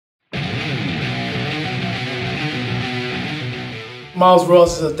Myles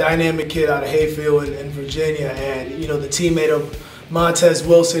Ross is a dynamic kid out of Hayfield in Virginia, and you know, the teammate of Montez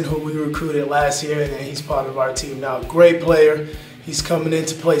Wilson, who we recruited last year, and he's part of our team now. Great player. He's coming in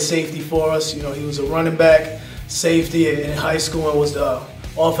to play safety for us. You know, he was a running back, safety in high school, and was the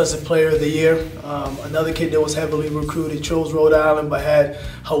Offensive Player of the Year. Another kid that was heavily recruited, chose Rhode Island, but had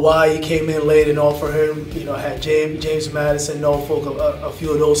Hawaii, came in late and offered him. You know, had James Madison, Norfolk, a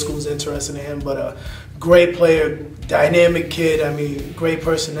few of those schools interested in him. But a great player, dynamic kid. I mean, great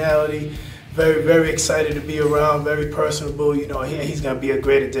personality. Very, very excited to be around. Very personable. You know, he's going to be a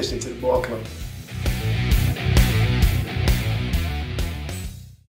great addition to the ball club.